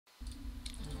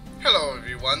Hello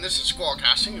everyone, this is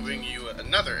Squallcasting, bringing you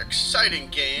another exciting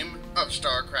game of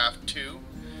StarCraft 2.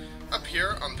 Up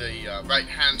here on the right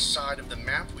hand side of the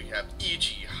map we have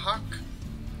E.G. Huck,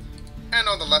 and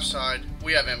on the left side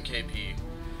we have MKP.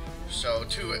 So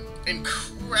two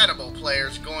incredible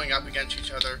players going up against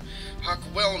each other. Huck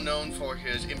well known for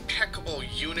his impeccable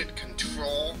unit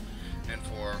control and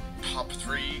for top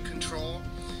 3 control,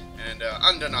 and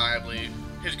undeniably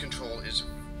his control is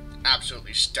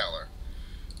absolutely stellar.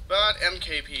 But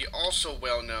MKP also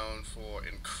well known for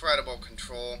incredible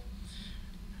control.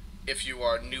 If you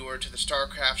are newer to the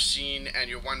StarCraft scene and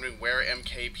you're wondering where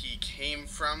MKP came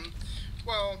from,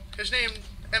 well, his name,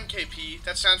 MKP,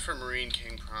 that stands for Marine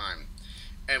King Prime.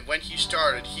 And when he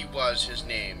started, he was his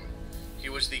name. He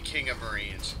was the King of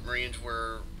Marines. Marines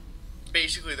were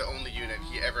basically the only unit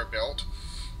he ever built.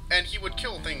 And he would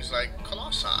kill things like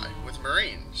Colossi with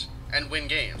Marines, and win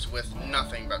games with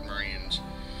nothing but Marines.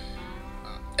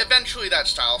 Eventually that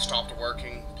style stopped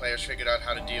working. Players figured out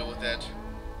how to deal with it.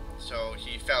 So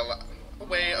he fell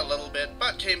away a little bit,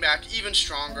 but came back even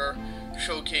stronger,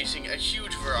 showcasing a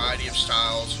huge variety of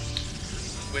styles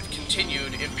with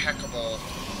continued impeccable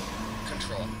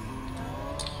control.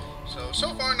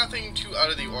 So far nothing too out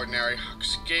of the ordinary.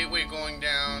 Huck's gateway going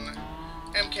down.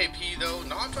 MKP though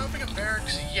not dropping a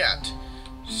barracks yet.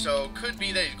 So could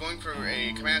be that he's going for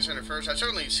a command center first. That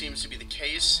certainly seems to be the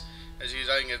case, as he's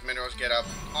letting his minerals get up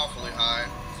awfully high.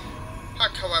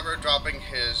 Huck, however, dropping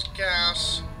his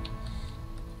gas.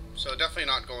 So definitely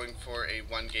not going for a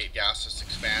 1-gate gasless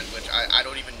expand, which I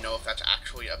don't even know if that's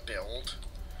actually a build.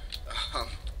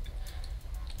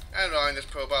 And on this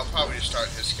probe, I'll probably just start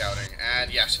his scouting.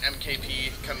 And yes,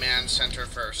 MKP command center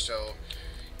first. So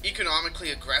economically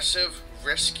aggressive,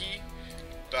 risky,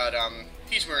 but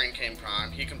he's Marine King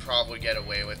Prime. He can probably get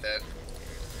away with it.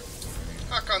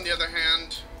 Huck, on the other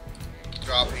hand,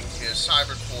 dropping his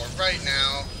cyber core right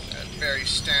now at a very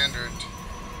standard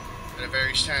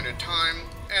time,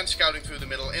 and scouting through the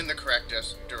middle in the correct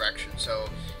direction. So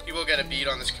he will get a beat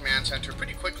on this command center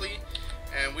pretty quickly,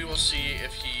 and we will see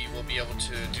if he will be able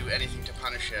to do anything to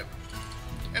punish it.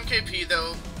 MKP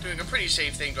though doing a pretty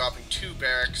safe thing, dropping 2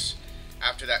 barracks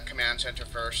after that command center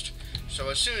first. So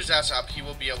as soon as that's up, he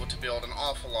will be able to build an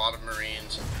awful lot of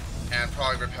Marines and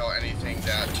probably repel anything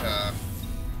that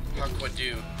Huck would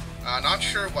do. Not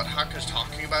sure what Huck is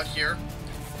talking about here,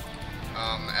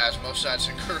 as most of that's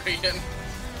in Korean.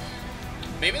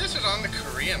 Maybe this is on the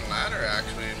Korean ladder,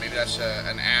 actually. Maybe that's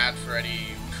an ad for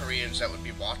any Koreans that would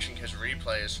be watching his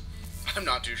replays. I'm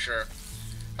not too sure.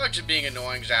 Huck just being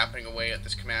annoying, zapping away at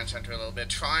this command center a little bit,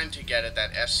 trying to get at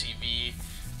that SCV,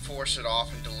 force it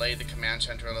off and delay the command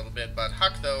center a little bit. But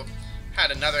Huck, though,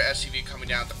 had another SCV coming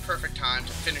down at the perfect time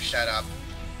to finish that up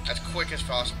as quick as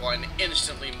possible and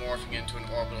instantly morphing into an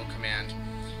orbital command.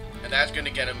 And that's going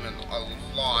to get him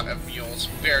a lot of mules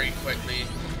very quickly,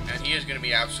 and he is going to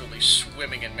be absolutely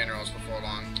swimming in minerals before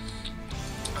long.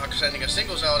 Sending a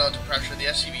single zealot out to pressure. The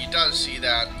SCV does see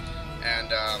that, and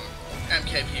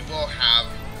MKP will have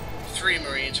 3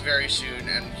 Marines very soon,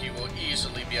 and he will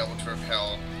easily be able to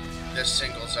repel this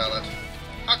single zealot.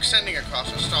 Huck sending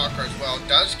across a stalker as well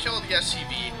does kill the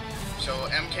SCV. So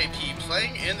MKP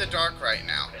playing in the dark right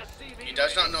now. He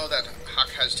does not know that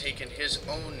Huck has taken his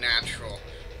own natural,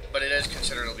 but it is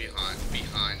considerably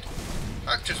behind.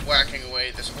 Huck just whacking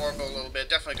away this orbital a little bit,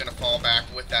 definitely going to fall back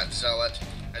with that zealot,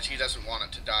 as he doesn't want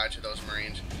it to die to those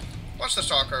Marines. Once the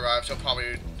stalker arrives, he'll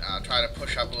probably try to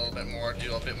push up a little bit more,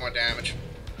 do a bit more damage,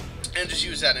 and just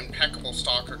use that impeccable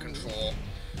stalker control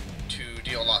to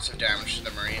deal lots of damage to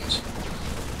the Marines.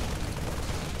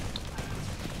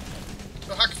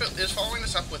 So Huck is following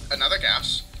this up with another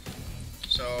gas.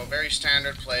 So very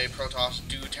standard play. Protoss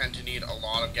do tend to need a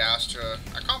lot of gas to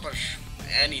accomplish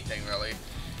anything, really.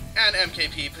 And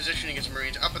MKP positioning his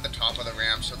Marines up at the top of the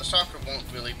ramp, so the stalker won't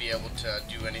really be able to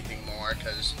do anything more,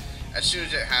 because as soon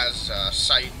as it has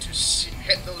sight to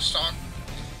hit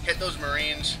those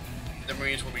Marines, the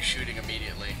Marines will be shooting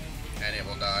immediately, and it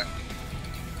will die.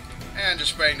 And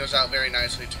just spreading those out very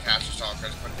nicely to catch the stalker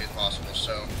as quickly as possible.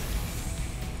 So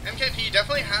MKP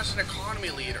definitely has an economy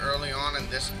lead early on in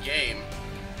this game.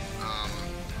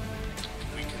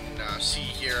 We can see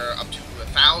here up to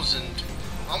 1,000,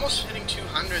 almost hitting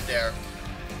 200 there,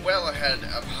 well ahead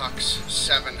of Huck's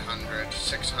 700,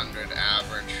 600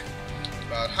 average.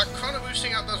 But Huck chrono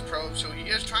boosting out those probes, so he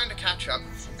is trying to catch up,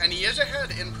 and he is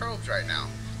ahead in probes right now.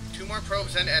 2 more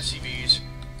probes than SCVs,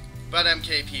 but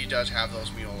MKP does have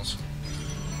those mules.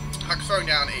 Huck throwing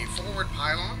down a forward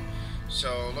pylon.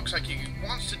 So looks like he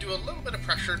wants to do a little bit of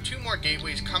pressure. 2 more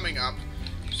gateways coming up.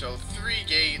 So 3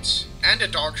 gates and a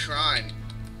dark shrine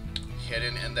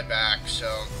hidden in the back.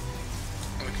 So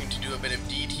looking to do a bit of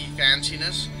DT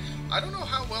fanciness. I don't know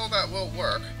how well that will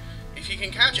work. If he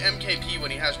can catch MKP when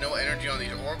he has no energy on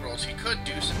these orbitals, he could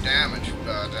do some damage,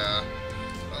 but a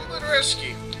little bit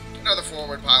risky. Another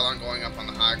forward pylon going up on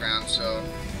the high ground, so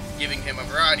giving him a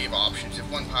variety of options.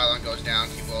 If one pylon goes down,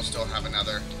 he will still have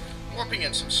another. Warping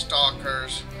in some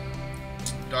stalkers.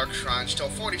 Dark Shrine still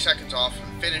 40 seconds off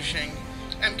from finishing.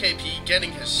 MKP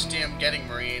getting his stim, getting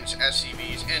Marines,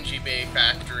 SCVs, NG Bay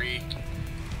Factory,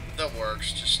 the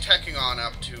works. Just teching on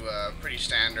up to a pretty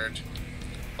standard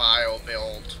bio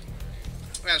build.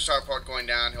 And starport going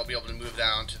down, he'll be able to move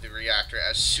down to the reactor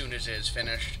as soon as it is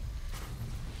finished.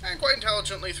 And quite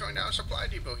intelligently throwing down a supply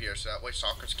depot here, so that way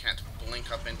stalkers can't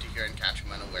blink up into here and catch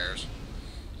him unawares.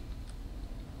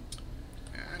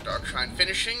 And Dark Shrine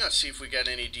finishing. Let's see if we get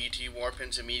any DT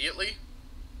warp-ins immediately.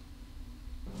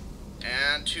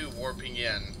 And 2 warping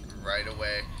in right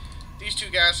away. These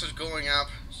 2 gases going up,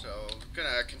 so we're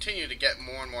gonna continue to get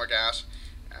more and more gas.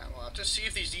 And we'll have to see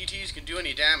if these DTs can do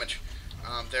any damage.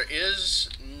 There is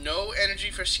no energy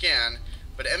for scan,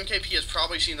 but MKP has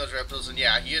probably seen those ripples, and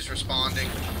yeah, he is responding.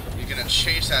 He's going to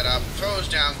chase that up, throws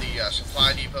down the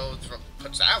supply depot,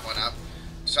 puts that one up,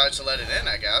 decides to let it in,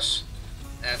 I guess.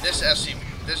 And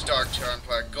this Dark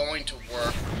Templar going to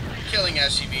work, killing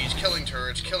SCVs, killing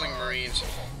turrets, killing Marines,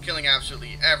 killing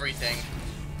absolutely everything.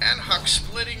 And Huck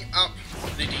splitting up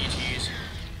the DTs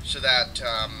so that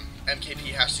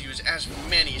MKP has to use as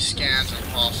many scans as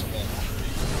possible.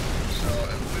 So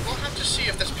we will have to see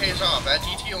if this pays off. That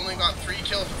DT only got 3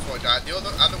 kills before it died. The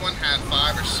other one had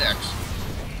 5 or 6.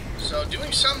 So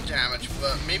doing some damage,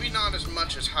 but maybe not as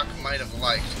much as Huck might have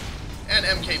liked. And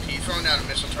MKP throwing down a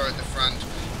missile turret at the front.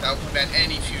 That will prevent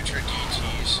any future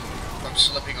DTs from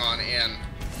slipping on in.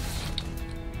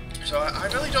 So I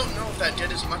really don't know if that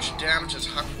did as much damage as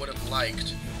Huck would have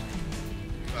liked.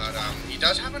 But he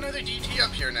does have another DT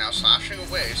up here now, slashing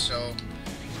away, so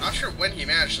not sure when he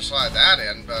managed to slide that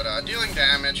in, but dealing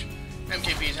damage.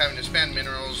 MKP is having to spend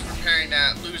minerals, repairing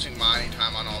that, losing mining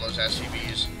time on all those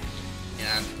SCVs.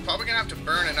 And probably going to have to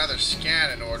burn another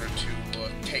scan in order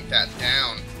to take that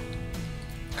down.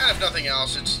 And if nothing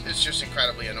else, it's just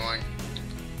incredibly annoying.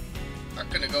 I'm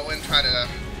going to go in and try to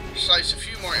slice a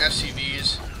few more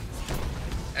SCVs.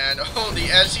 And oh, the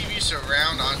SCV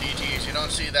surround on DTs, you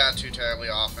don't see that too terribly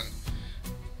often.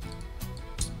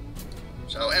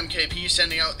 So MKP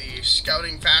sending out the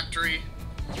scouting factory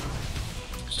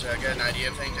just to get an idea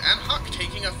of things, and Huck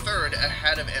taking a third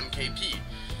ahead of MKP.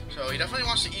 So he definitely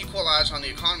wants to equalize on the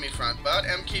economy front, but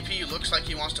MKP looks like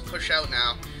he wants to push out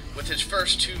now with his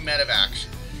first 2 medevacs.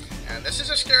 And this is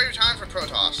a scary time for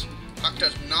Protoss. Huck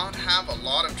does not have a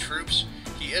lot of troops.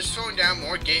 He is throwing down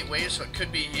more gateways, so it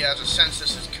could be he has a sense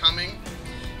this is coming.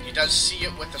 He does see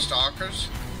it with the stalkers,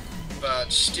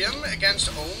 but stim against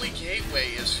only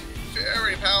gateway is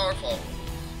very powerful,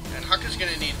 and Huck is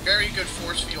going to need very good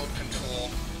force field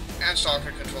control and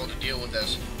stalker control to deal with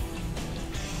this.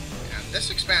 And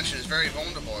this expansion is very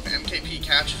vulnerable. If MKP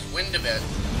catches wind of it,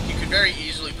 he could very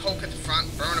easily poke at the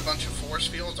front, burn a bunch of force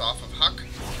fields off of Huck,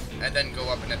 and then go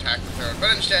up and attack the third.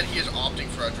 But instead, he is opting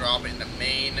for a drop in the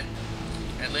main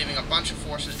and leaving a bunch of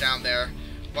forces down there.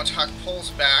 Once Huck pulls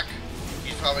back,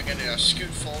 he's probably going to scoot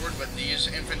forward with these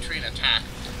infantry and attack.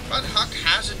 But Huck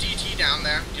has a DT down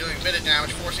there, dealing a bit of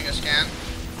damage, forcing a scan.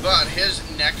 But his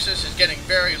Nexus is getting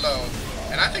very low,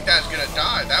 and I think that's going to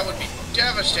die. That would be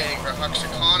devastating for Huck's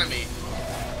economy.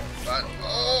 But,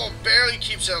 oh, barely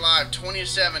keeps it alive,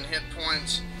 27 hit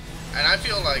points. And I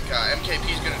feel like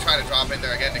MKP is going to try to drop in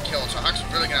there again to kill, so Huck's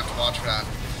really going to have to watch for that.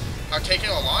 Huck taking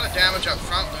a lot of damage up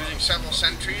front, losing several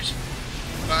sentries,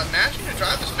 but managing to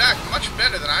drive this back much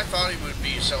better than I thought he would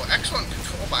be, so excellent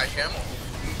control by him.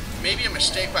 Maybe a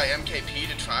mistake by MKP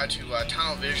to try to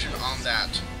tunnel vision on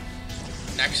that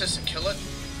Nexus and kill it.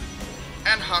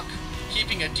 And Huck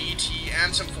keeping a DT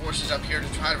and some forces up here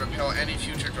to try to repel any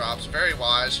future drops. Very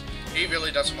wise. He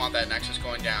really doesn't want that Nexus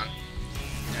going down.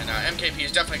 And MKP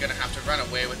is definitely going to have to run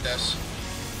away with this,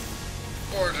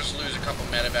 or just lose a couple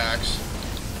medevacs,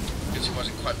 because he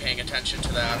wasn't quite paying attention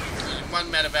to that. Losing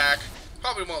 1 medevac,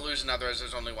 probably won't lose another as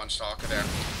there's only 1 stalker there.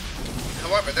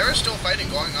 However, there is still fighting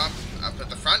going up at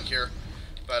the front here,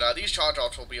 but these charge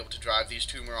alts will be able to drive these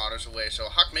 2 marauders away. So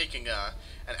Huck making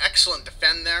an excellent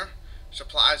defend there.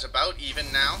 Supplies about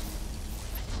even now.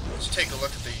 Let's take a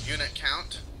look at the unit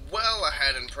count. Well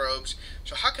ahead in probes.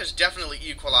 So Huck has definitely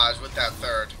equalized with that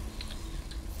third.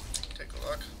 Take a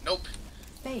look. Nope.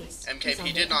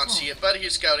 MKP did not see it, but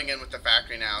he's scouting in with the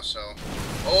factory now, so...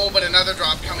 Oh, but another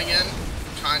drop coming in.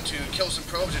 Trying to kill some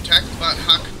probes, attack, but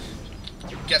Huck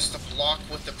gets the block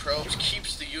with the probes,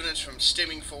 keeps the units from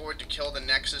stimming forward to kill the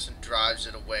Nexus, and drives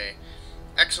it away.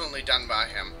 Excellently done by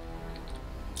him.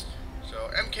 So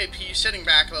MKP sitting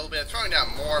back a little bit, throwing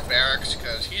down more barracks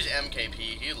because he's MKP.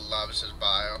 He loves his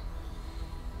bio.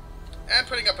 And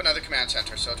putting up another command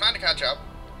center, so trying to catch up.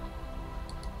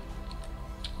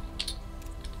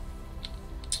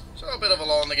 So a bit of a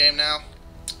lull in the game now.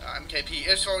 MKP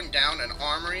is throwing down an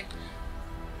armory,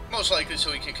 most likely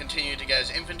so he can continue to get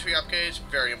his infantry upgrades.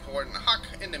 Very important. Huck,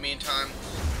 in the meantime,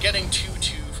 getting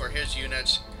 2-2 for his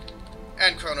units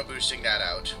and chrono boosting that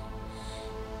out.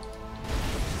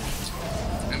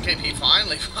 MKP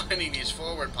finally finding these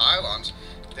forward pylons.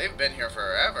 They've been here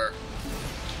forever.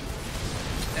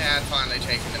 And finally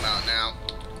taking them out now.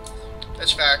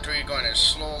 This factory going to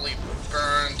slowly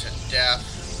burn to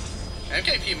death.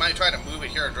 MKP might try to move it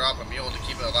here and drop a mule to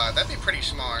keep it alive. That'd be pretty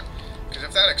smart, because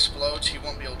if that explodes, he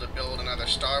won't be able to build another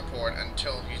starport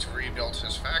until he's rebuilt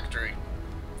his factory.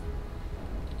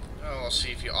 Oh, we'll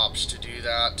see if he opts to do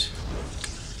that.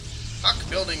 Huck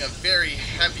building a very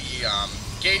heavy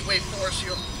gateway force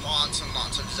here, lots and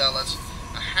lots of zealots,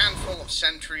 a handful of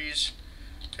sentries.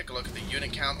 Take a look at the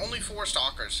unit count, only 4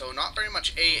 stalkers, so not very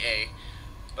much AA.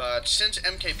 But since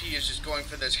MKP is just going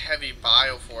for this heavy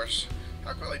bio force,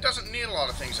 Huck really doesn't need a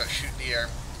lot of things that shoot the air.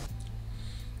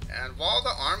 And while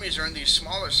the armies are in these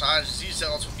smaller sizes, these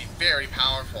zealots will be very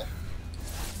powerful.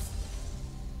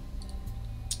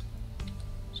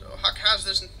 So Huck has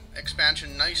this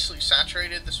expansion nicely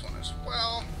saturated, this one as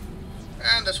well.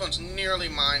 And this one's nearly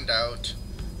mined out.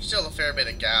 Still a fair bit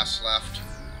of gas left.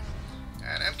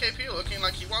 And MKP looking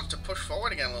like he wants to push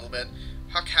forward again a little bit.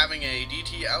 Huck having a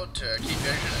DT out to keep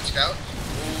vision and scout.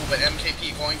 Ooh, but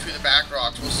MKP going through the back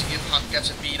rocks. We'll see if Huck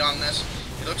gets a beat on this.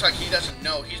 It looks like he doesn't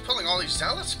know. He's pulling all these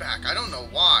zealots back. I don't know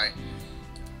why.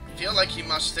 I feel like he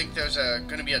must think there's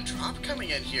going to be a drop coming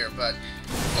in here, but...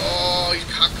 Oh, he's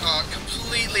caught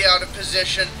completely out of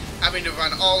position, having to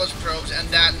run all his probes, and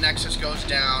that Nexus goes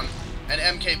down, and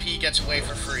MKP gets away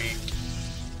for free.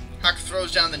 Huck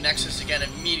throws down the Nexus again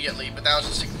immediately, but that was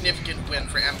a significant win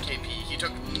for MKP. He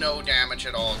took no damage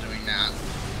at all doing that.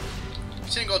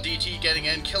 Single DT getting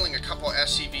in, killing a couple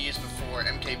SCVs before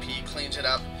MKP cleans it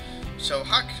up. So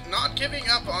Huck not giving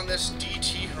up on this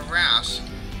DT harass,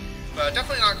 but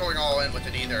definitely not going all in with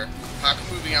it either. Huck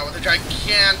moving out with a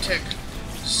gigantic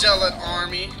zealot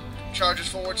army, charges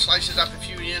forward, slices up a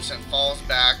few units, and falls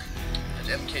back as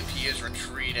MKP is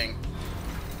retreating.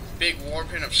 Big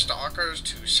warpin of stalkers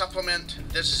to supplement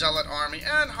this zealot army,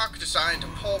 and Huck deciding to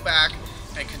pull back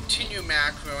and continue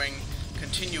macroing,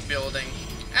 continue building,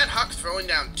 and Huck throwing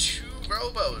down 2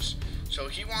 robos. So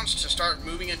he wants to start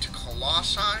moving into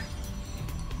Colossi,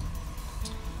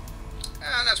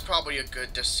 and that's probably a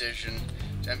good decision.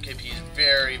 MKP is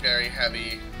very, very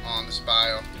heavy on this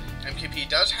bio. MKP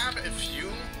does have a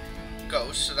few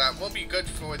ghosts, so that will be good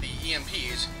for the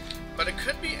EMPs. But it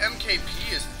could be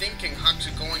MKP is thinking Huck's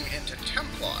going into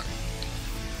Templar.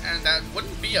 And that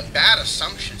wouldn't be a bad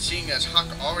assumption, seeing as Huck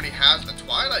already has the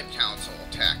Twilight Council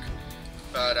tech.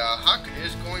 But Huck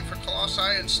is going for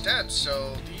Colossi instead,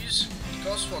 so these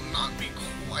ghosts will not be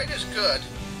quite as good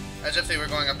as if they were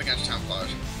going up against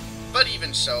Templars. But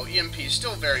even so, EMP is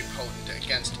still very potent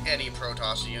against any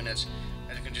Protoss units,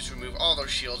 and you can just remove all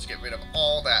those shields, get rid of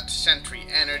all that sentry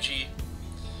energy.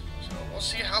 So we'll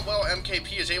see how well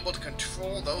MKP is able to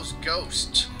control those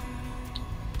ghosts.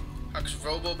 Huck's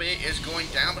Robo Bay is going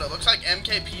down, but it looks like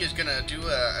MKP is going to do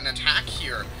an attack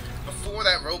here before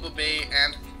that Robo Bay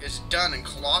and is done and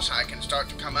Colossi can start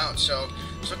to come out. So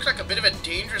this looks like a bit of a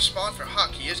dangerous spot for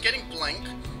Huck. He is getting Blink.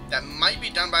 That might be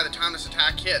done by the time this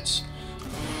attack hits.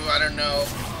 Ooh, I don't know.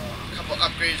 A couple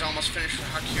upgrades almost finished for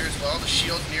Huck here as well. The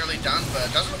shield's nearly done, but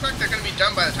it doesn't look like they're going to be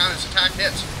done by the time this attack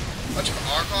hits. A bunch of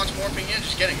Archons morphing in,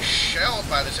 just getting shelled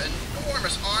by this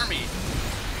enormous army.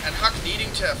 And Huck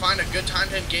needing to find a good time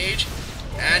to engage.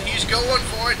 And he's going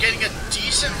for it, getting a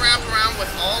decent wrap around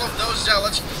with all of those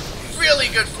zealots.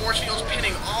 Really good force fields,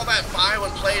 pinning all that bio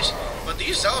in place. But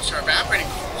these zealots are evaporating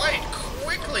quite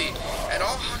quickly. And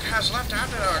all Huck has left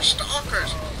after that are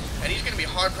stalkers. And he's going to be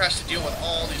hard-pressed to deal with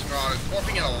all these marauders,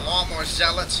 warping in a lot more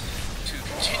zealots to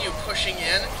continue pushing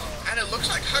in. And it looks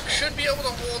like Huck should be able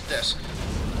to hold this.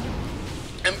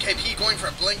 MKP going for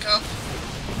a blink up.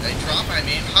 A drop, I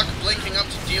mean. Huck blinking up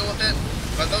to deal with it.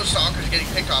 But those stalkers are getting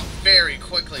picked off very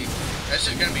quickly. This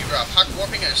is going to be rough. Huck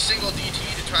warping in a single DT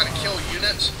to try to kill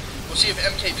units. We'll see if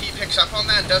MKP picks up on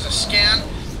that and does a scan.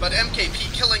 But MKP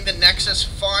killing the Nexus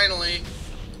finally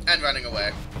and running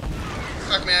away.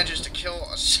 Huck manages to kill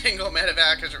a single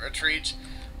medevac as it retreats.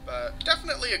 But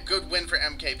definitely a good win for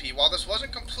MKP. While this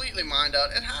wasn't completely mined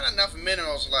out, it had enough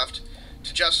minerals left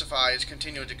to justify its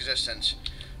continued existence.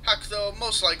 Huck, though,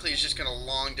 most likely is just going to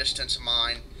long-distance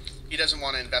mine He doesn't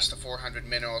want to invest the 400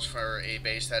 minerals for a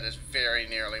base that is very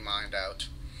nearly mined out.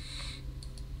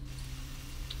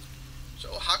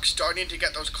 So Huck's starting to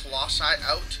get those Colossi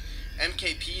out.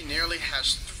 MKP nearly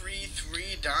has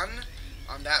 3-3 done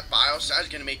on that bios. That's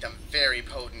going to make them very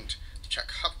potent.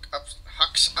 Check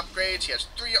Huck's upgrades. He has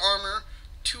 3 armor,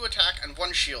 2 attack, and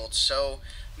 1 shield. So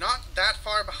not that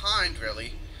far behind,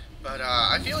 really. But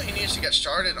I feel he needs to get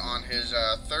started on his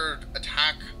 3rd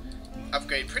attack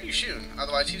upgrade pretty soon.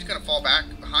 Otherwise, he's going to fall back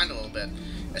behind a little bit.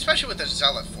 Especially with the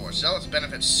Zealot force. Zealots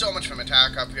benefit so much from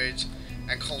attack upgrades,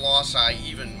 and Colossi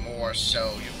even more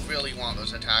so. You really want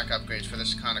those attack upgrades for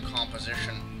this kind of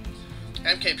composition.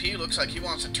 MKP looks like he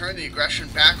wants to turn the aggression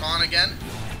back on again.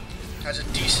 Has a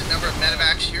decent number of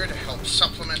medevacs here to help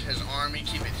supplement his army,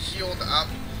 keep it healed up,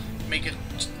 make it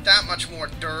that much more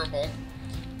durable.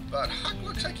 But Huck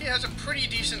looks like he has a pretty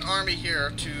decent army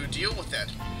here to deal with it.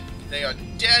 They are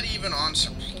dead even on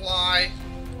supply.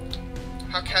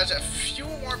 Huck has a few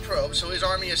more probes, so his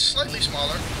army is slightly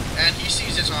smaller, and he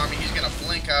sees his army. He's going to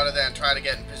blink out of there and try to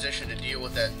get in position to deal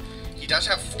with it. He does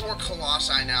have 4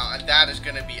 Colossi now, and that is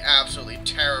going to be absolutely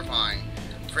terrifying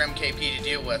for MKP to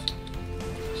deal with.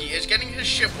 He is getting his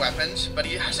ship weapons, but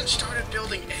he hasn't started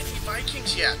building any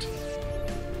Vikings yet.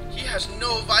 He has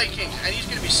no Vikings, and he's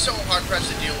going to be so hard-pressed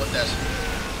to deal with this.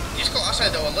 These Colossi,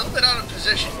 though, a little bit out of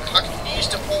position. Huck needs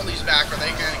to pull these back, or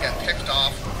they're going to get picked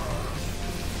off.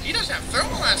 He doesn't have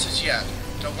thermal lances yet.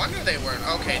 No wonder they weren't.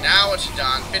 Okay, now it's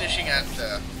done. Finishing at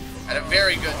a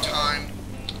very good time.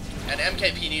 And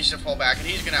MKP needs to pull back, and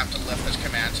he's going to have to lift this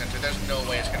command center. There's no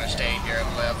way it's going to stay here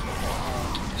and live.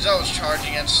 Zealot's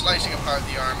charging in, slicing apart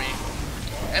the army.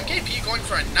 MKP going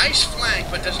for a nice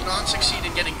flank, but does not succeed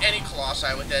in getting any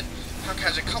Colossi with it. Huck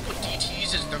has a couple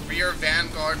DTs as the rear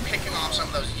vanguard, picking off some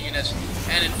of those units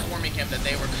and informing him that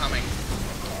they were coming.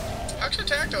 Huck's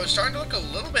attack, though, is starting to look a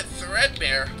little bit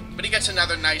threadbare, but he gets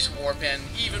another nice warp in,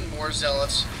 even more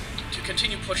Zealots, to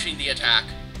continue pushing the attack.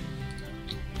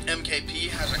 MKP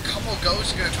has a couple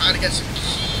goes, going to try to get some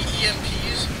key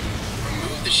EMPs,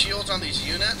 remove the shields on these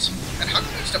units, and Huck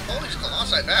needs to pull these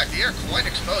Colossi back. They are quite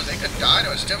exposed. They could die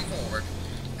to a stim forward.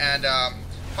 And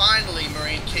finally,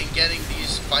 Marine King getting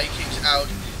these Vikings out,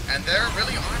 and there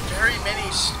really aren't very many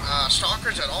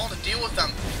stalkers at all to deal with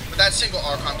them, but that single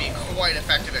Archon being quite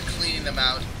effective at cleaning them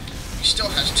out. He still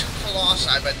has 2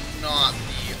 Colossi, but not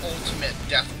the ultimate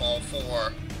Death Ball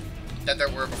 4 that there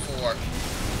were before.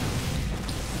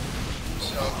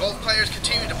 So both players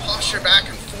continue to posture back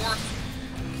and forth.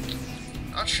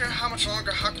 Not sure how much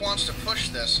longer Huck wants to push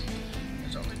this.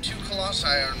 There's only 2 Colossi,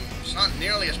 and it's not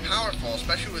nearly as powerful,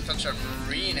 especially with such a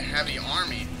marine-heavy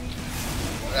army.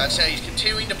 That said, he's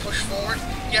continuing to push forward.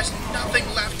 He has nothing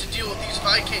left to deal with these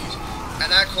Vikings,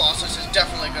 and that Colossus is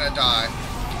definitely going to die.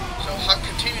 So Huck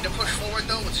continuing to push forward,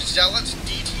 though, with Zealots,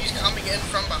 DTs coming in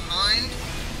from behind.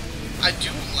 I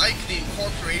do like the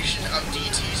incorporation of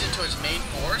DTs into his main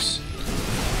force,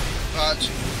 but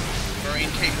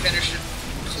Marine King finishes,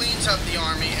 cleans up the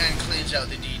army, and cleans out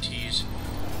the DTs.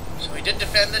 So he did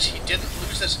defend this. He didn't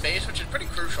lose this base, which is pretty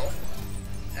crucial.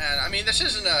 And, I mean, this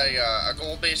isn't a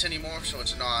gold base anymore, so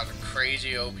it's not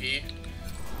crazy OP.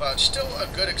 But still a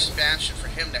good expansion for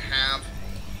him to have.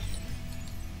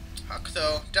 Huck,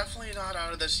 though, definitely not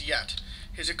out of this yet.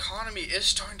 His economy is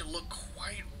starting to look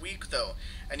quite weak, though.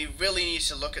 And he really needs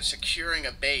to look at securing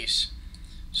a base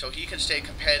so he can stay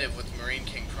competitive with Marine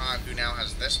King Prime, who now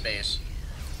has this base.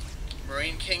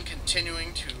 Marine King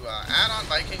continuing to add on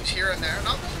Vikings here and there.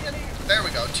 Not really any... There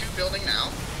we go, 2 building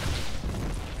now.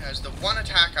 Has the 1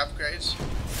 attack upgrades.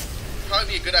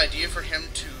 Probably be a good idea for him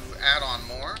to add on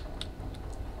more.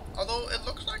 Although it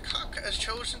looks like Huck has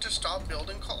chosen to stop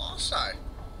building Colossi.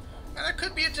 And that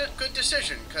could be a good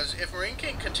decision, because if Marine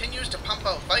King continues to pump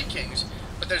out Vikings,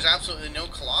 but there's absolutely no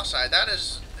Colossi, that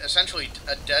is essentially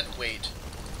a dead weight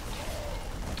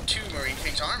to Marine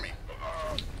King's army.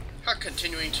 Huck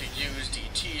continuing to use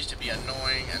DTs to be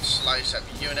annoying and slice up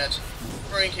units.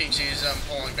 Marine King sees them,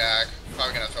 pulling back,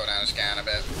 probably going to throw down a scan a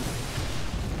bit.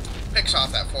 Picks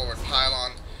off that forward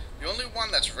pylon. The only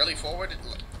one that's really forward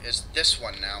is this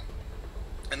one now.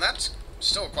 And that's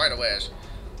still quite a ways.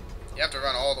 You have to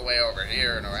run all the way over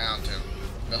here and around to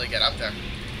really get up there.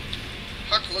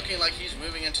 Huck looking like he's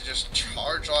moving into just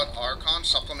charge lot Archon,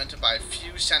 supplemented by a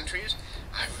few sentries.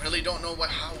 I really don't know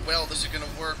how well this is going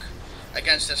to work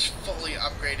against this fully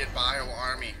upgraded bio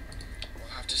army. We'll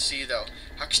have to see, though.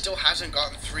 Huck still hasn't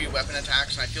gotten 3 weapon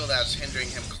attacks, and I feel that's hindering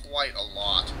him quite a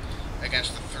lot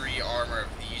against the 3 armor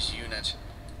of these units.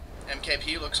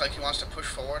 MKP looks like he wants to push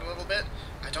forward a little bit.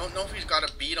 I don't know if he's got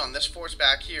a beat on this force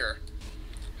back here.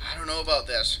 I don't know about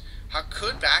this. Huck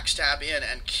could backstab in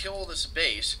and kill this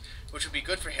base, which would be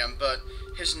good for him, but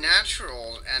his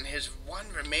natural and his one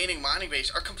remaining mining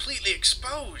base are completely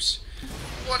exposed.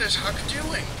 What is Huck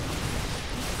doing?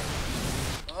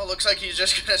 Well, it looks like he's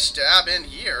just going to stab in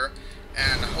here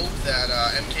and hope that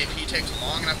MKP takes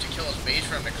long enough to kill his base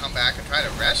for him to come back and try to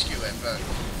rescue it, but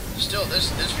still, this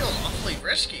feels awfully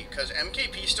risky, because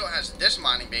MKP still has this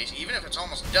mining base, even if it's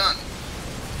almost done.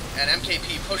 And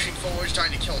MKP pushing forward,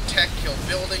 starting to kill tech, kill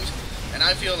buildings, and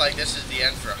I feel like this is the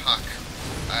end for Huck.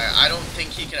 I don't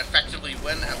think he can effectively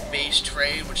win a base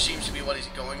trade, which seems to be what he's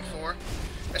going for.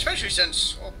 Especially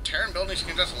since, well, Terran buildings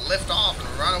can just lift off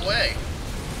and run away.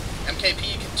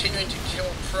 MKP continuing to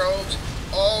kill probes.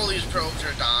 All these probes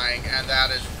are dying, and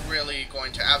that is really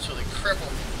going to absolutely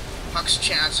cripple Huck's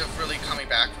chance of really coming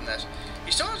back from this.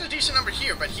 He still has a decent number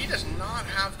here, but he does not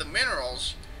have the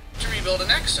minerals to rebuild a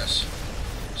Nexus.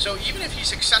 So even if he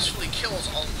successfully kills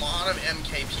a lot of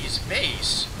MKP's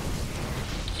base,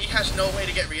 he has no way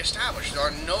to get reestablished. There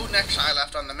are no Nexi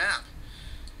left on the map.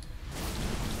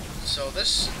 So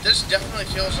this definitely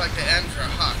feels like the end for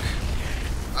Huck.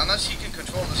 Unless he can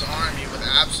control this army with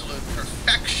absolute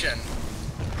perfection,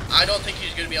 I don't think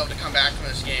he's going to be able to come back from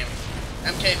this game.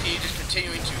 MKP just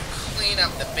continuing to clean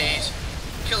up the base,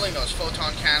 killing those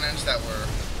photon cannons that were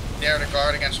there to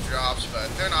guard against drops, but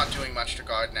they're not doing much to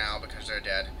guard now because they're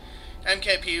dead.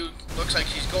 MKP looks like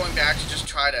he's going back to just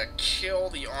try to kill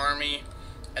the army,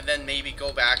 and then maybe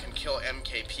go back and kill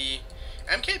MKP.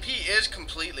 MKP is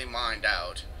completely mined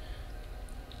out.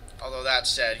 Although that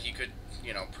said, he could,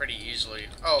 you know, pretty easily...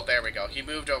 Oh, there we go. He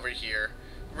moved over here,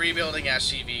 rebuilding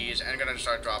SCVs, and going to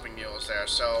start dropping mules there.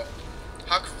 So,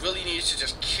 Huck really needs to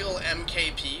just kill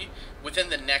MKP within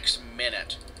the next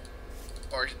minute,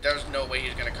 or there's no way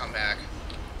he's going to come back.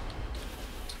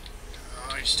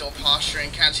 Oh, he's still posturing,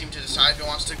 can't seem to decide if he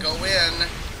wants to go in.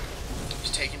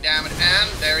 He's taking damage, and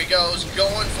there he goes,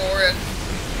 going for it.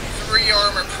 3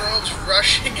 armor probes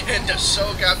rushing in to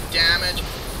soak up damage,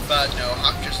 but no,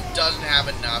 Huck just doesn't have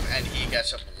enough, and he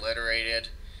gets obliterated,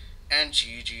 and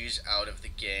GG's out of the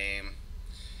game.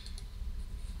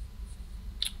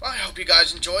 Well, I hope you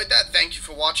guys enjoyed that. Thank you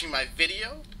for watching my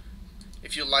video.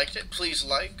 If you liked it, please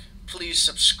like, please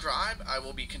subscribe. I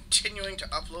will be continuing to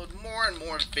upload more and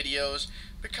more videos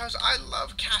because I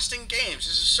love casting games.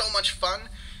 This is so much fun.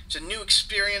 It's a new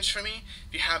experience for me.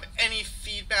 If you have any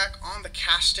feedback on the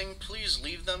casting, please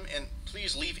leave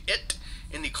it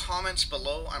in the comments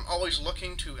below. I'm always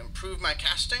looking to improve my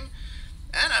casting,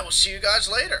 and I will see you guys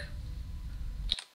later.